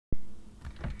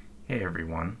Hey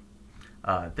everyone.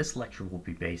 This lecture will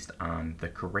be based on the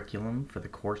curriculum for the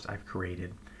course I've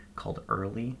created called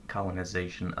Early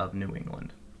Colonization of New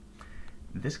England.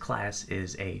 This class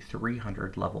is a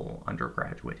 300 level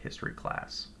undergraduate history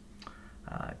class.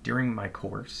 During my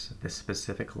course, this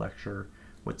specific lecture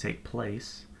would take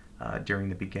place during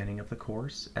the beginning of the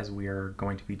course, as we are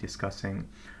going to be discussing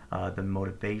the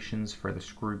motivations for the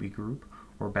Scrooby group,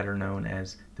 or better known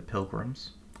as the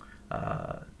Pilgrims.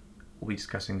 We'll be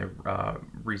discussing the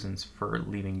reasons for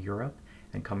leaving Europe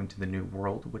and coming to the New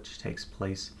World, which takes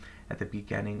place at the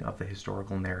beginning of the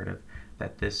historical narrative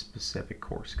that this specific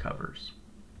course covers.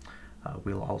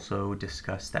 We'll also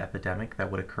discuss the epidemic that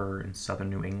would occur in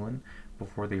southern New England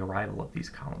before the arrival of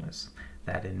these colonists,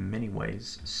 that in many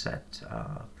ways set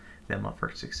them up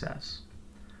for success.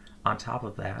 On top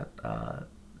of that,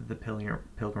 the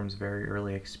Pilgrims' very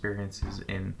early experiences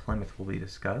in Plymouth will be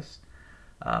discussed.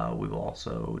 We will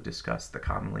also discuss the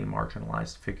commonly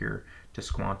marginalized figure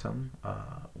Tisquantum,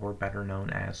 or better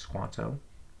known as Squanto,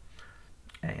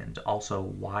 and also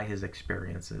why his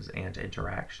experiences and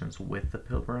interactions with the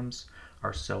Pilgrims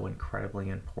are so incredibly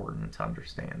important to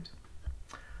understand.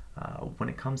 When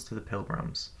it comes to the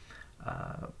Pilgrims,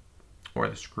 or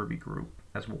the Scrooby group,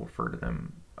 as we'll refer to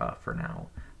them for now,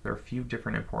 there are a few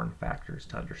different important factors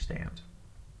to understand.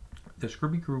 The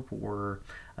Scrooby group were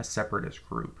a separatist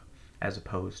group, as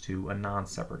opposed to a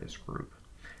non-separatist group.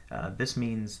 This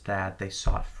means that they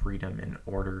sought freedom in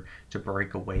order to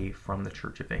break away from the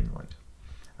Church of England.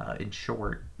 In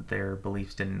short, their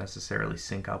beliefs didn't necessarily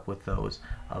sync up with those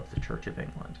of the Church of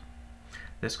England.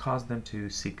 This caused them to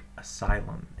seek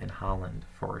asylum in Holland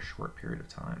for a short period of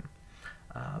time.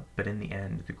 But in the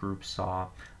end, the group saw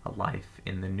a life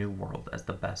in the New World as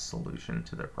the best solution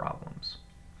to their problems.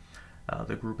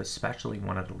 The group especially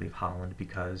wanted to leave Holland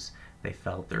because they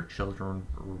felt their children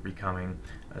were becoming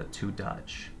too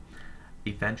Dutch.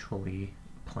 Eventually,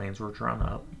 plans were drawn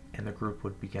up, and the group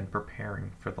would begin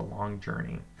preparing for the long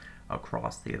journey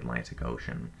across the Atlantic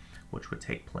Ocean, which would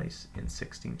take place in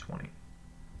 1620.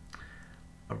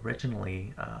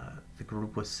 Originally, the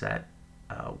group was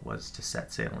to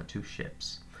set sail in two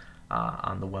ships,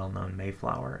 on the well-known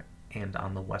Mayflower and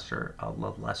on the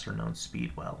lesser-known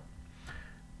Speedwell.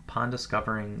 Upon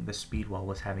discovering the Speedwell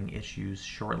was having issues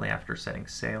shortly after setting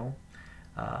sail,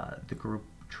 the group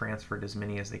transferred as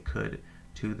many as they could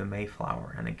to the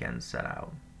Mayflower and again set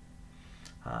out.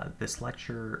 This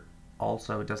lecture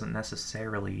also doesn't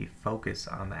necessarily focus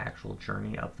on the actual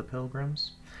journey of the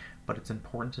Pilgrims, but it's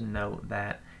important to note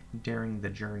that during the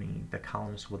journey, the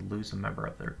colonists would lose a member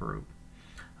of their group.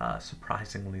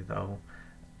 Surprisingly, though,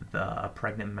 a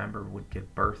pregnant member would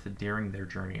give birth during their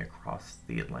journey across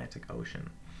the Atlantic Ocean,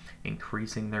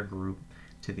 increasing their group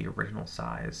to the original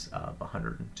size of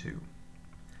 102.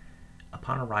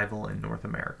 Upon arrival in North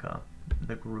America,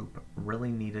 the group really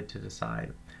needed to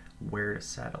decide where to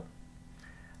settle.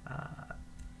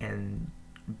 And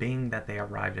being that they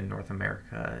arrived in North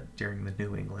America during the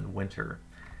New England winter,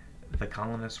 the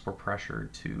colonists were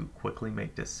pressured to quickly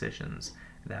make decisions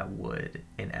that would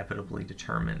inevitably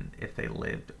determine if they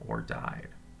lived or died.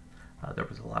 There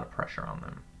was a lot of pressure on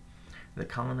them. The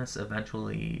colonists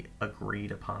eventually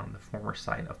agreed upon the former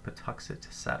site of Patuxet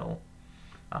to settle,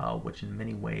 which in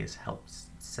many ways helped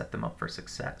set them up for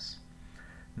success.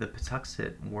 The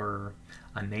Patuxet were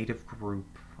a native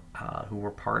group who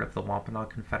were part of the Wampanoag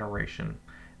Confederation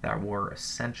that were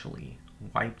essentially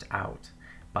wiped out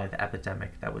by the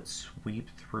epidemic that would sweep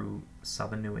through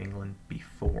southern New England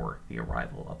before the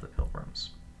arrival of the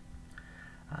Pilgrims.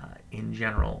 In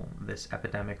general, this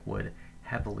epidemic would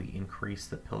heavily increase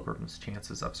the Pilgrims'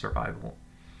 chances of survival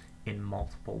in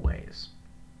multiple ways.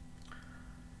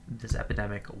 This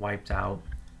epidemic wiped out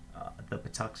the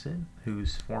Patuxet,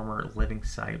 whose former living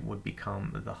site would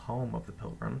become the home of the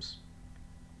Pilgrims.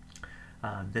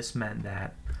 This meant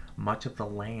that much of the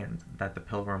land that the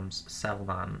Pilgrims settled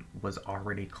on was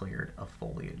already cleared of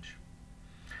foliage.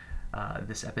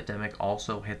 This epidemic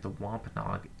also hit the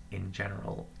Wampanoag in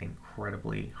general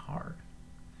incredibly hard.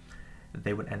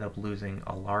 They would end up losing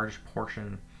a large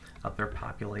portion of their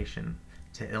population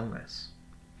to illness.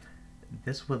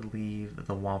 This would leave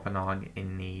the Wampanoag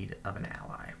in need of an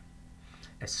ally,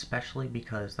 especially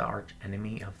because the arch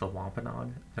enemy of the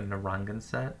Wampanoag, the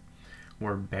Narragansett,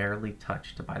 were barely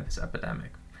touched by this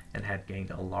epidemic and had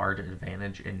gained a large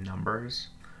advantage in numbers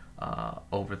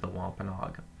over the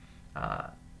Wampanoag,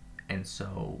 and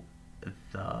so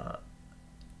the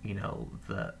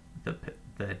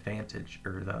advantage,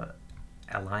 or the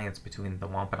alliance between the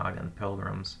Wampanoag and the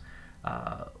Pilgrims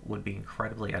would be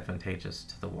incredibly advantageous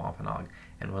to the Wampanoag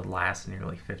and would last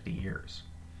nearly 50 years.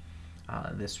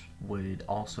 This would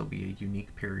also be a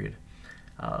unique period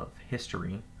of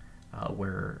history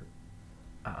where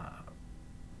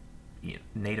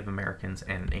Native Americans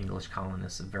and English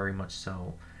colonists very much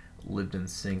so lived in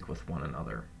sync with one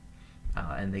another,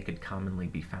 and they could commonly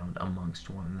be found amongst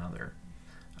one another.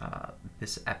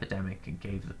 This epidemic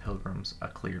gave the Pilgrims a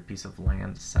clear piece of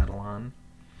land to settle on,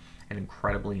 an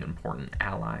incredibly important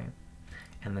ally,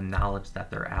 and the knowledge that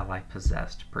their ally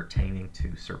possessed pertaining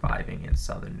to surviving in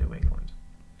southern New England.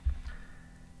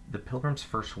 The Pilgrims'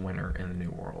 first winter in the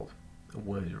New World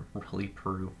would really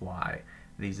prove why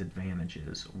these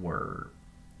advantages were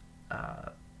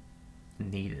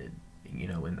needed,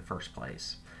 in the first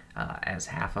place, as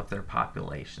half of their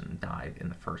population died in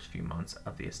the first few months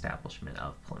of the establishment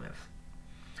of Plymouth.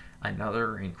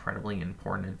 Another incredibly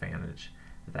important advantage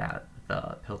that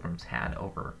the Pilgrims had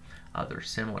over other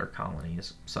similar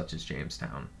colonies, such as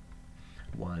Jamestown,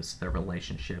 was their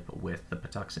relationship with the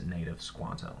Patuxent native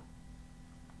Squanto.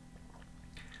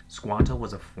 Squanto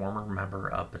was a former member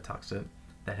of Patuxent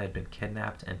that had been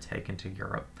kidnapped and taken to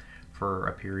Europe for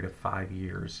a period of 5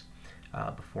 years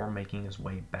before making his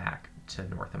way back to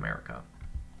North America.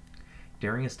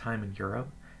 During his time in Europe,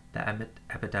 the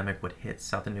epidemic would hit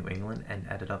southern New England and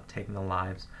ended up taking the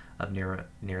lives of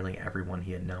nearly everyone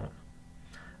he had known.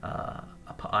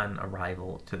 Upon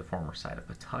arrival to the former site of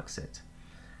Patuxent,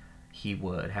 he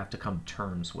would have to come to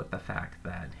terms with the fact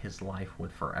that his life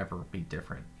would forever be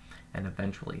different, and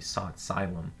eventually sought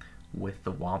asylum with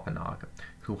the Wampanoag,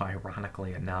 who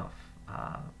ironically enough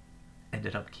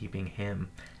ended up keeping him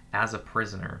as a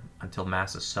prisoner until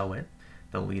Massasoit,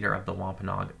 the leader of the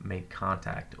Wampanoag, made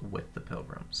contact with the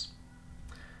Pilgrims.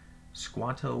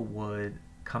 Squanto would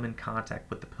come in contact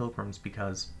with the Pilgrims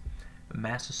because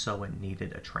Massasoit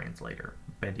needed a translator,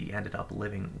 but he ended up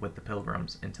living with the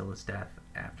Pilgrims until his death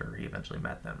after he eventually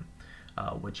met them,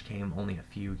 which came only a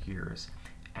few years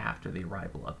after the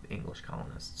arrival of the English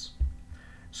colonists.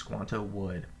 Squanto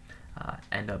would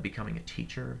end up becoming a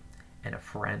teacher and a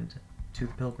friend to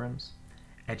the Pilgrims,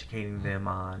 educating them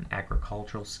on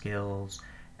agricultural skills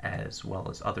as well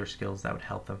as other skills that would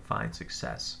help them find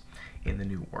success in the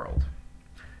New World.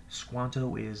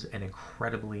 Squanto is an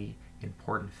incredibly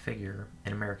important figure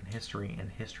in American history and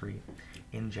history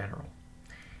in general.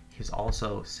 He's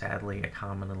also, sadly, a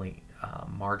commonly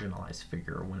marginalized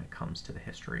figure when it comes to the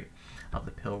history of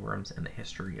the Pilgrims and the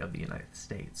history of the United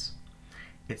States.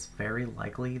 It's very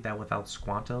likely that without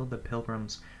Squanto, the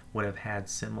Pilgrims would have had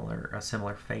a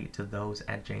similar fate to those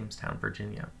at Jamestown,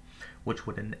 Virginia, which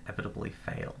would inevitably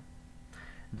fail.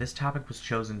 This topic was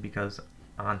chosen because,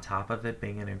 on top of it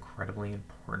being an incredibly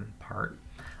important part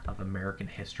of American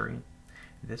history,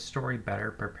 this story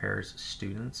better prepares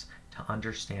students to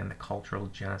understand the cultural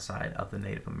genocide of the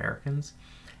Native Americans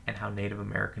and how Native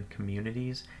American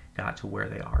communities got to where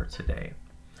they are today.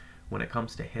 When it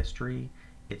comes to history,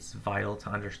 it's vital to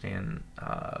understand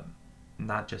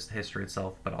not just the history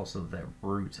itself, but also the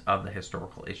root of the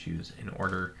historical issues in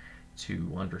order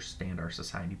to understand our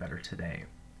society better today.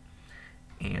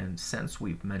 And since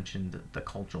we've mentioned the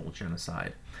cultural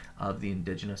genocide of the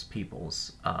indigenous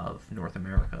peoples of North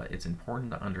America, it's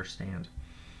important to understand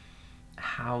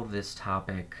how this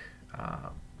topic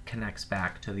connects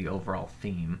back to the overall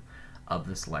theme of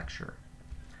this lecture.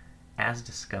 As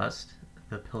discussed,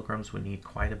 the Pilgrims would need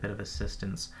quite a bit of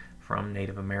assistance from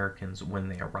Native Americans when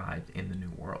they arrived in the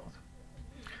New World.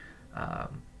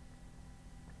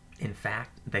 In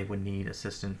fact, they would need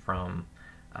assistance from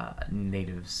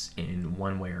natives in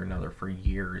one way or another for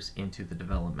years into the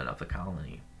development of the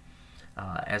colony.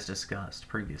 As discussed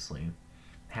previously,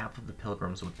 half of the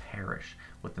Pilgrims would perish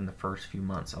within the first few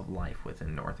months of life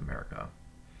within North America.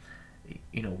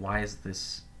 Why is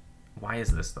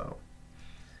this though?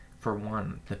 For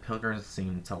one, the Pilgrims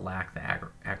seemed to lack the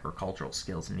agricultural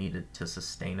skills needed to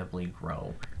sustainably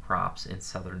grow crops in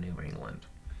southern New England.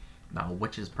 Now,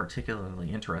 which is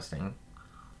particularly interesting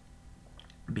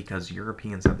because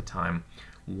Europeans at the time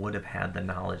would have had the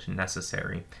knowledge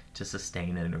necessary to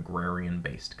sustain an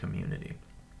agrarian-based community.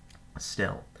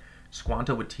 Still,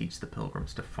 Squanto would teach the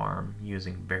Pilgrims to farm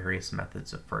using various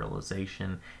methods of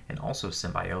fertilization and also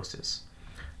symbiosis.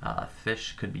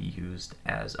 Fish could be used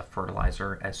as a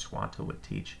fertilizer, as Squanto would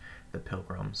teach the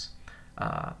Pilgrims,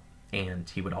 and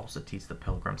he would also teach the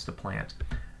Pilgrims to plant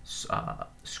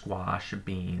squash,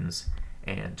 beans,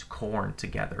 and corn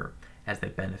together as they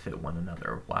benefit one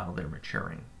another while they're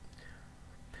maturing.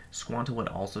 Squanto would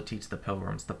also teach the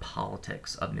Pilgrims the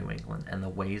politics of New England and the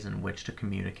ways in which to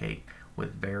communicate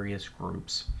with various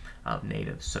groups of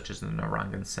natives, such as the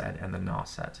Narragansett and the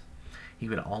Nauset. He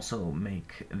would also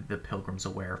make the Pilgrims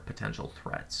aware of potential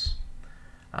threats.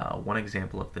 One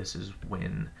example of this is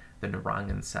when the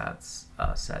Narragansett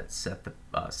sent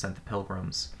the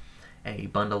Pilgrims a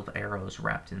bundle of arrows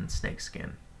wrapped in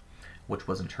snakeskin, which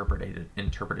was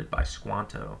interpreted by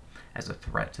Squanto as a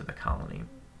threat to the colony.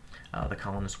 The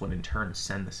colonists would in turn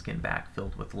send the skin back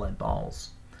filled with lead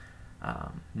balls.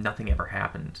 Nothing ever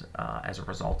happened as a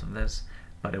result of this,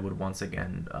 but it would once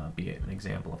again be an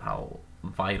example of how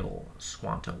vital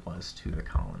Squanto was to the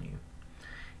colony.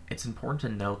 It's important to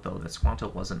note, though, that Squanto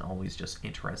wasn't always just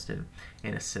interested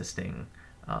in assisting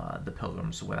the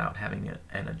Pilgrims without having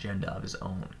an agenda of his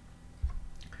own.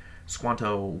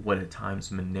 Squanto would at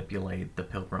times manipulate the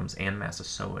Pilgrims and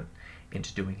Massasoit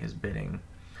into doing his bidding.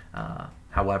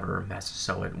 However,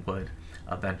 Massasoit would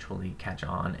eventually catch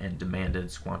on and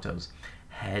demanded Squanto's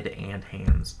head and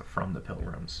hands from the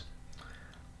Pilgrims.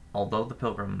 Although the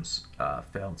Pilgrims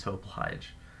failed to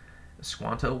oblige,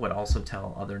 Squanto would also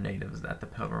tell other natives that the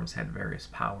Pilgrims had various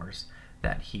powers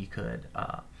that he could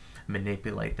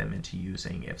manipulate them into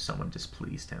using if someone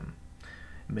displeased him.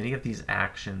 Many of these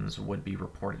actions would be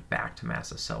reported back to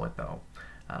Massasoit, though,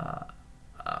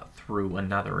 through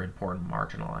another important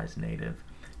marginalized native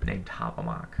named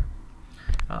Hobbamock.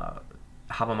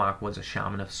 Hobbamock was a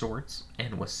shaman of sorts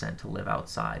and was sent to live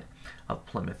outside of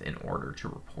Plymouth in order to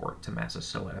report to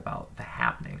Massasoit about the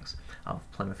happenings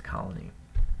of Plymouth Colony.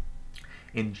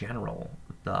 In general,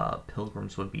 the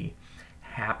Pilgrims would be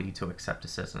happy to accept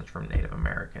assistance from Native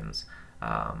Americans,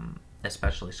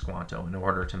 especially Squanto, in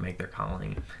order to make their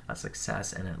colony a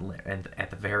success and at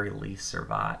the very least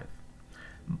survive.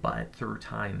 But through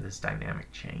time, this dynamic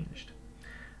changed.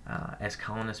 As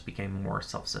colonists became more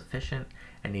self-sufficient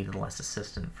and needed less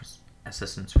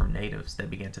assistance from natives, they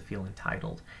began to feel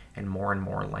entitled, and more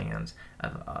lands.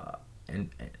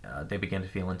 They began to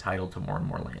feel entitled to more and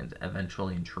more land,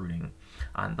 eventually intruding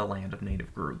on the land of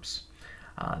native groups.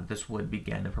 This would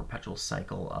begin a perpetual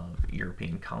cycle of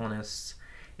European colonists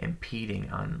impeding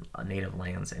on native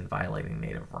lands and violating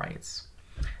native rights.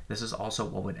 This is also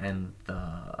what would end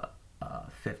the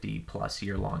 50-plus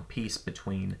year-long peace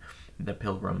between the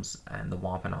Pilgrims and the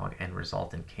Wampanoag and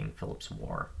result in King Philip's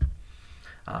War.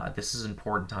 This is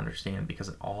important to understand because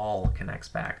it all connects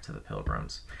back to the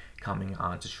Pilgrims coming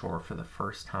onto shore for the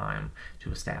first time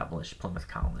to establish Plymouth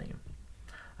Colony.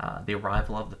 The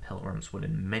arrival of the Pilgrims would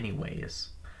in many ways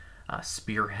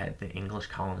spearhead the English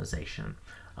colonization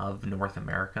of North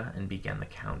America and began the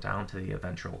countdown to the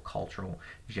eventual cultural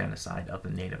genocide of the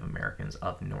Native Americans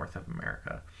of North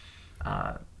America.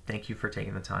 Thank you for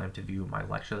taking the time to view my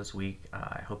lecture this week.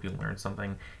 I hope you learned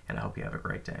something, and I hope you have a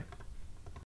great day.